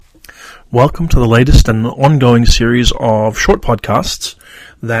Welcome to the latest and ongoing series of short podcasts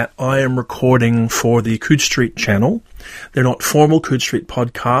that I am recording for the Coode Street channel. They're not formal Coode Street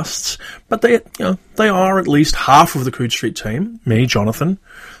podcasts, but they are at least half of the Coode Street team, me, Jonathan,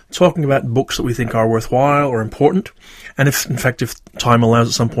 talking about books that we think are worthwhile or important. And if time allows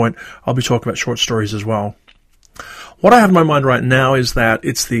at some point, I'll be talking about short stories as well. What I have in my mind right now is that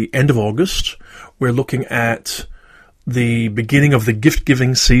it's the end of August. We're looking at the beginning of the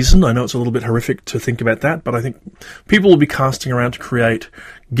gift-giving season. I know it's a little bit horrific to think about that, but I think people will be casting around to create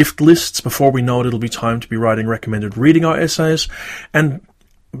gift lists. Before we know it, it'll be time to be writing recommended reading essays. And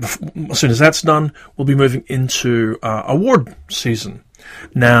as soon as that's done, we'll be moving into award season.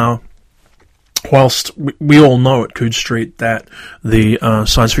 Now, whilst we all know at Coode Street that the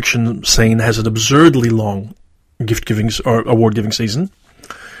science fiction scene has an absurdly long gift-giving or award-giving season,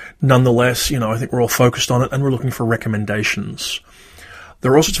 nonetheless, I think we're all focused on it and we're looking for recommendations.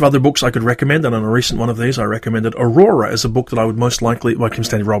 There are all sorts of other books I could recommend, and on a recent one of these, I recommended Aurora as a book that I would most likely, by Kim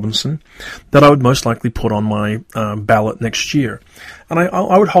Stanley Robinson, that I would most likely put on my ballot next year. And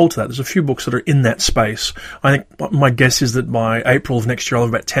I would hold to that. There's a few books that are in that space. I think my guess is that by April of next year, I'll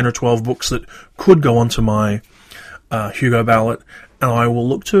have about 10 or 12 books that could go onto my Hugo ballot, and I will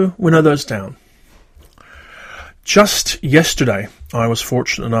look to winnow those down. Just yesterday, I was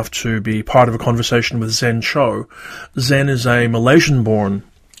fortunate enough to be part of a conversation with Zen Cho. Zen is a Malaysian-born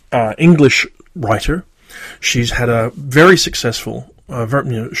English writer. She's had a very successful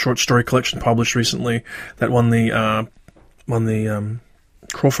short story collection published recently that won the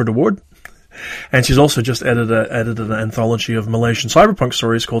Crawford Award. And she's also just edited an anthology of Malaysian cyberpunk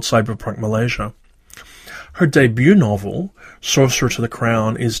stories called Cyberpunk Malaysia. Her debut novel, Sorcerer to the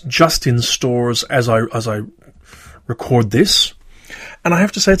Crown, is just in stores as I record this, and I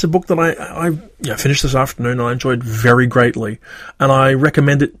have to say it's a book that I finished this afternoon and I enjoyed very greatly, and I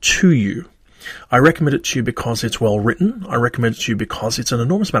recommend it to you. I recommend it to you because it's well written. I recommend it to you because it's an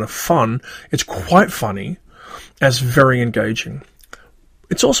enormous amount of fun. It's quite funny, as very engaging.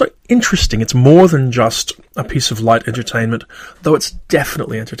 It's also interesting. It's more than just a piece of light entertainment, though it's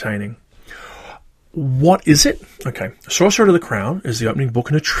definitely entertaining. What is it? Okay, Sorcerer to the Crown is the opening book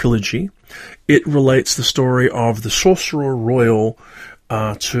in a trilogy. It relates the story of the Sorcerer Royal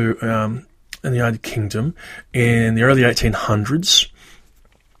in the United Kingdom in the early 1800s.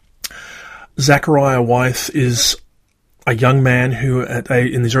 Zachariah Wyeth is a young man who,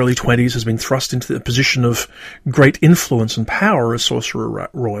 in his early 20s, has been thrust into the position of great influence and power as Sorcerer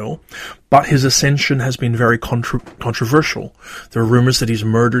Royal, but his ascension has been very controversial. There are rumors that he's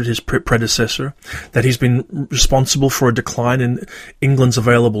murdered his predecessor, that he's been responsible for a decline in England's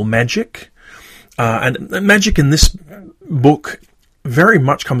available magic, and magic in this book very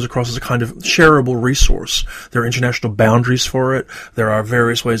much comes across as a kind of shareable resource. There are international boundaries for it. There are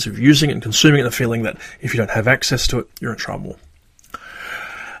various ways of using it and consuming it, and a feeling that if you don't have access to it, you're in trouble.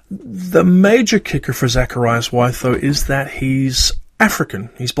 The major kicker for Zachariah Wyeth, though, is that he's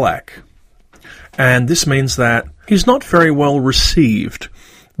African. He's black. And this means that he's not very well received.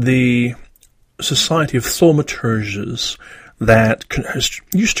 The Society of Thaumaturges that is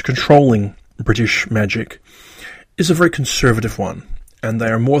used to controlling British magic is a very conservative one, and they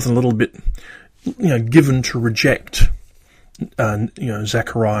are more than a little bit, given to reject,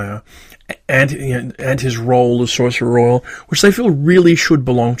 Zachariah and his role as Sorcerer Royal, which they feel really should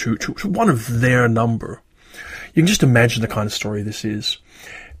belong to one of their number. You can just imagine the kind of story this is.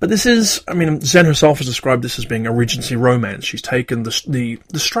 But this is, Zen herself has described this as being a Regency romance. She's taken the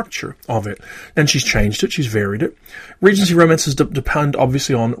structure of it, and she's changed it, she's varied it. Regency romances depend,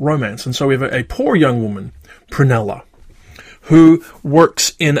 obviously, on romance, and so we have a poor young woman, Prunella, who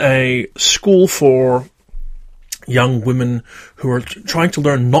works in a school for young women who are trying to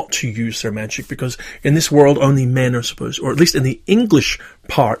learn not to use their magic, because in this world only men are supposed, or at least in the English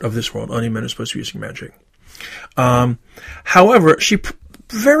part of this world, only men are supposed to be using magic. However, she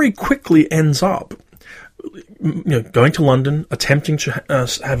very quickly ends up going to London, attempting to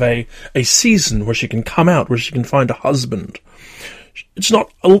have a season where she can come out, where she can find a husband. It's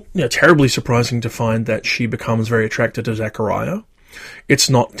not terribly surprising to find that she becomes very attracted to Zachariah. It's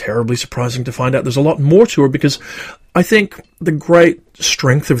not terribly surprising to find out there's a lot more to her, because I think the great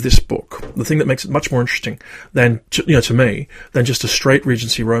strength of this book, the thing that makes it much more interesting than to me than just a straight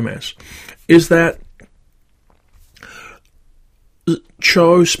Regency romance, is that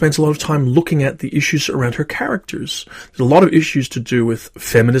Cho spends a lot of time looking at the issues around her characters. There's a lot of issues to do with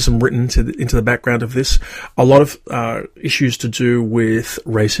feminism written into the background of this. A lot of issues to do with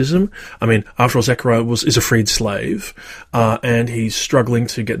racism. After all, Zachariah is a freed slave, and he's struggling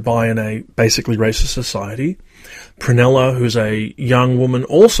to get by in a basically racist society. Prunella, who's a young woman,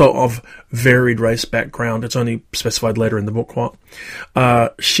 also of varied race background. It's only specified later in the book what.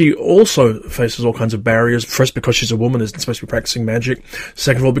 She also faces all kinds of barriers. First, because she's a woman, isn't supposed to be practicing magic.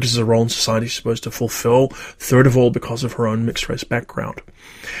 Second of all, because there's a role in society she's supposed to fulfill. Third of all, because of her own mixed race background.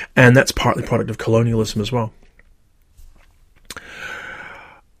 And that's partly product of colonialism as well.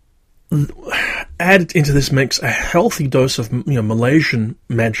 Added into this mix a healthy dose of Malaysian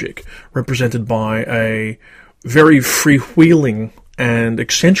magic, represented by a very freewheeling and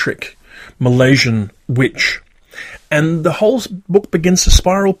eccentric Malaysian witch. And the whole book begins to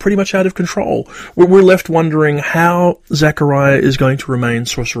spiral pretty much out of control. We're left wondering how Zachariah is going to remain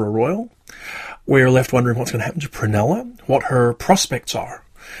Sorcerer Royal. We're left wondering what's going to happen to Prunella, what her prospects are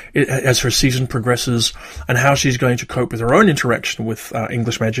as her season progresses, and how she's going to cope with her own interaction with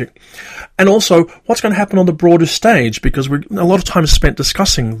English magic, and also what's going to happen on the broader stage, because a lot of time is spent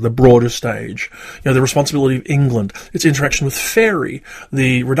discussing the broader stage, the responsibility of England, its interaction with fairy,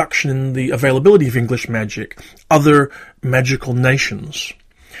 the reduction in the availability of English magic, other magical nations.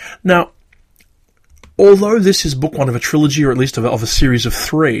 Now, although this is book one of a trilogy, or at least of a series of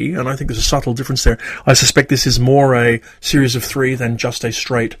 3, and I think there's a subtle difference there, I suspect this is more a series of 3 than just a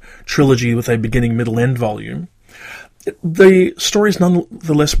straight trilogy with a beginning, middle, end volume. The story is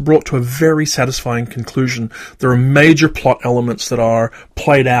nonetheless brought to a very satisfying conclusion. There are major plot elements that are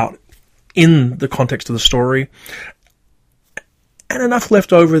played out in the context of the story, and enough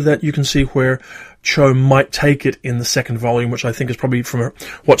left over that you can see where Cho might take it in the second volume, which I think is probably, from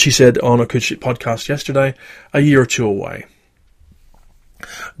what she said on a Could Shit podcast yesterday, a year or 2 away.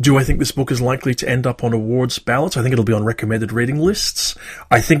 Do I think this book is likely to end up on awards ballots? I think it'll be on recommended reading lists.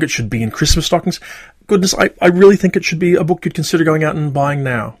 I think it should be in Christmas stockings. Goodness, I really think it should be a book you'd consider going out and buying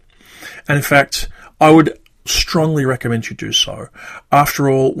now. And in fact, I would strongly recommend you do so. After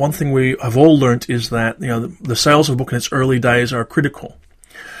all, one thing we have all learnt is that the sales of a book in its early days are critical.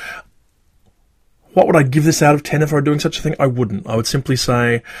 What would I give this out of 10 if I were doing such a thing? I wouldn't. I would simply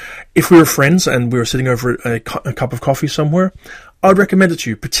say, if we were friends and we were sitting over a cup of coffee somewhere, I would recommend it to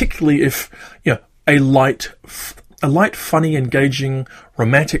you, particularly if a light, funny, engaging,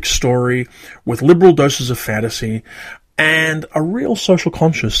 romantic story with liberal doses of fantasy and a real social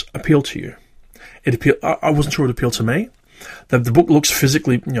conscience appeal to you. I wasn't sure it appealed to me. The book looks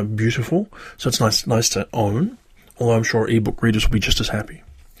physically beautiful, so it's nice to own, although I'm sure ebook readers will be just as happy.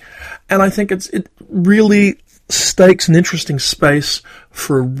 And I think it really stakes an interesting space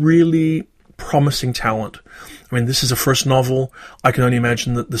for a really promising talent. I mean, this is a first novel. I can only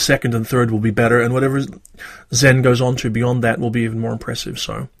imagine that the second and third will be better, and whatever Zen goes on to beyond that will be even more impressive.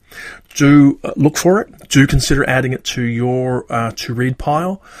 So do look for it. Do consider adding it to your to-read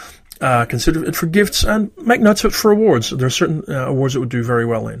pile. Consider it for gifts, and make notes of it for awards. There are certain awards it would do very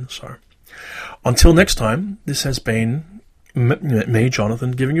well in. So until next time, this has been me,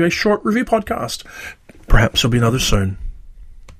 Jonathan, giving you a short review podcast. Perhaps there'll be another soon.